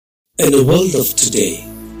In a world of today,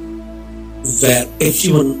 where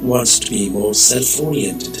everyone wants to be more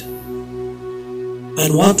self-oriented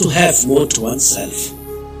and want to have more to oneself,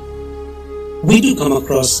 we do come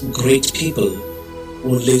across great people who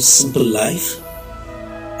live simple life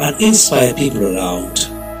and inspire people around.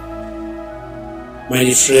 My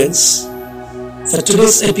dear friends, for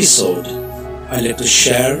today's episode, I'd like to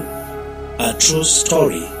share a true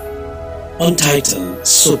story entitled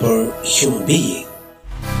Superhuman Being.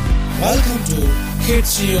 Welcome to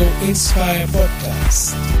KRI Inspire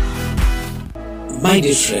Podcast. My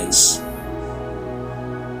dear friends,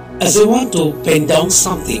 as I want to pen down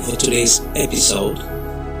something for today's episode,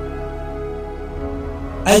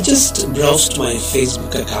 I just browsed my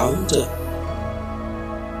Facebook account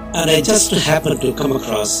and I just happened to come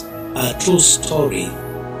across a true story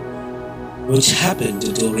which happened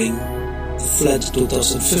during flood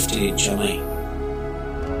 2015 in Chennai.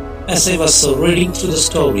 As I was reading through the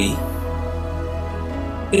story,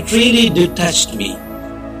 it really did touch me,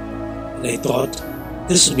 and I thought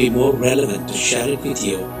this would be more relevant to share it with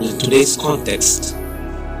you in today's context.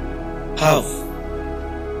 How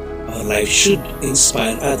our life should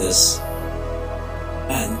inspire others,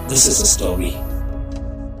 and this is a story.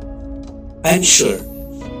 I am sure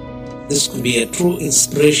this could be a true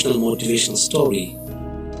inspirational motivational story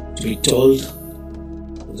to be told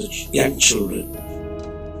to the young children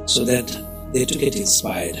so that they too get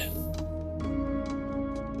inspired.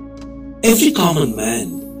 Every common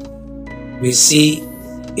man we see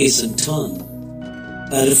is in turn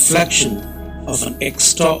a reflection of an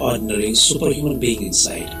extraordinary superhuman being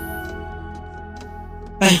inside.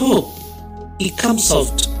 I hope he comes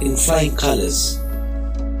out in flying colors.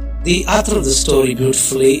 The author of the story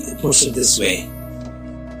beautifully puts it this way.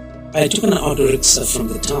 I took an auto rickshaw from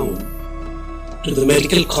the town to the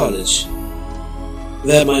medical college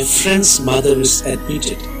where my friend's mother is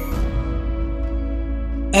admitted.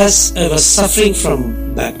 As I was suffering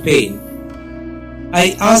from back pain,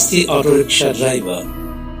 I asked the auto rickshaw driver,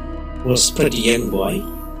 who was a pretty young boy,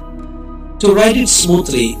 to ride it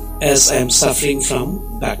smoothly as I am suffering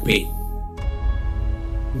from back pain.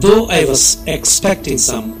 Though I was expecting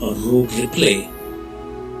some rude reply,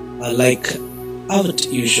 like how it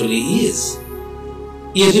usually is,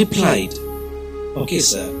 he replied, "Okay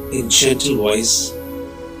sir," in gentle voice,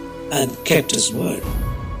 and kept his word.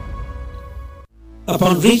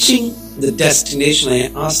 Upon reaching the destination,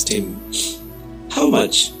 I asked him how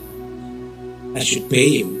much I should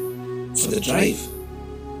pay him for the drive,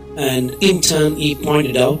 and in turn he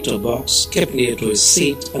pointed out a box kept near to his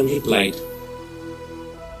seat and replied,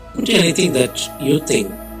 "Put anything that you think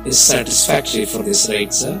is satisfactory for this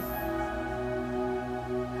ride, sir."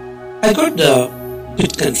 I got a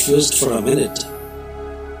bit confused for a minute,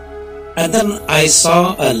 and then I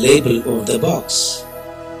saw a label over the box.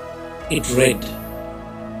 It read,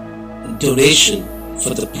 "Donation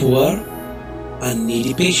for the poor and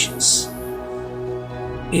needy patients."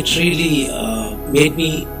 It really made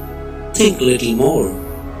me think a little more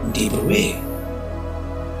deeper way.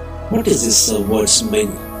 What is this words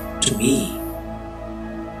meant to me?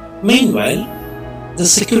 Meanwhile, the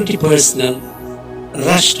security personnel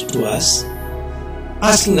rushed to us,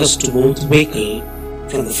 asking us to move the vehicle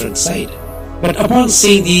from the front side. But upon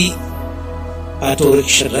seeing the auto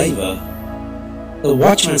rickshaw driver, the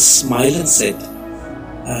watchman smiled and said,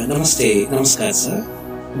 "Namaste, namaskar sir."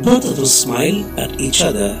 Both of them smiled at each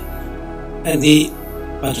other and the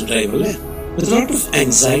auto driver left. With a lot of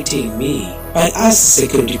anxiety in me, I asked the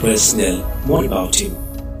security personnel more about him,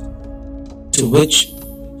 to which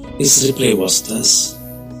his reply was thus,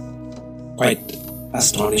 quite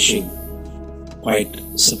astonishing, quite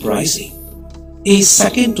surprising. He is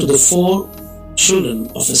second to the 4 children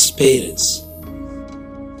of his parents.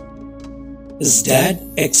 His dad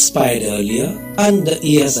expired earlier and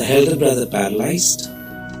he has a elder brother paralyzed.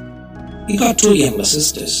 He got 2 younger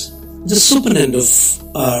sisters. The superintendent of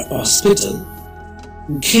our hospital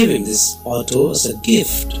gave him this auto as a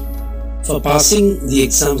gift for passing the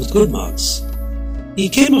exam with good marks. He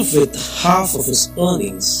came up with half of his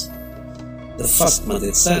earnings the first month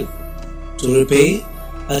itself to repay,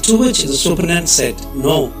 to which the superintendent said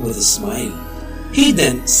no with a smile. He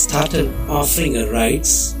then started offering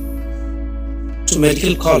rides to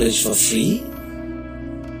medical college for free,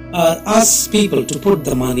 or asked people to put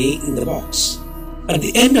the money in the box. At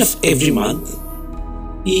the end of every month,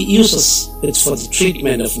 he uses it for the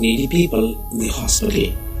treatment of needy people in the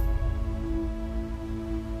hospital.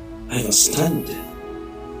 I was stunned,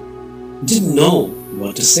 didn't know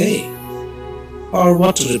what to say or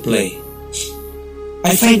what to reply.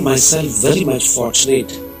 I find myself very much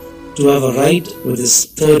fortunate to have a ride with this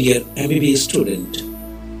third year MBBS student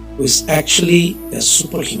who is actually a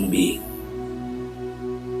superhuman being.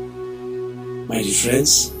 My dear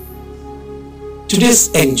friends,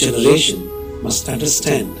 today's young generation must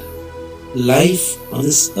understand life on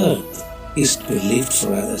this earth is to be lived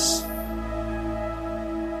for others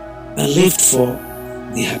and lived for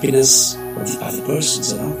the happiness of the other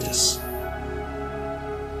persons around us.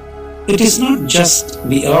 It is not just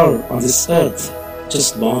we are on this earth,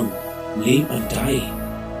 just born, live and die.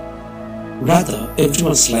 Rather,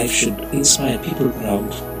 everyone's life should inspire people around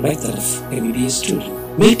like that of MBBS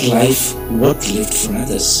student. Make life worth lived for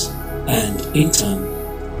others, and in turn,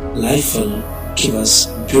 life will give us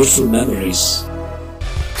beautiful memories.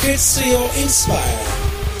 KRI Inspire.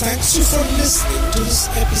 Thanks you for listening to this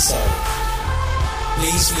episode.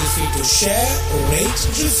 Please feel free to share, rate,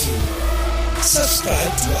 review,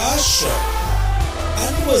 subscribe to our show,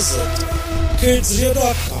 and visit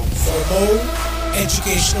KRI.com for more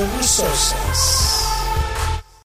educational resources.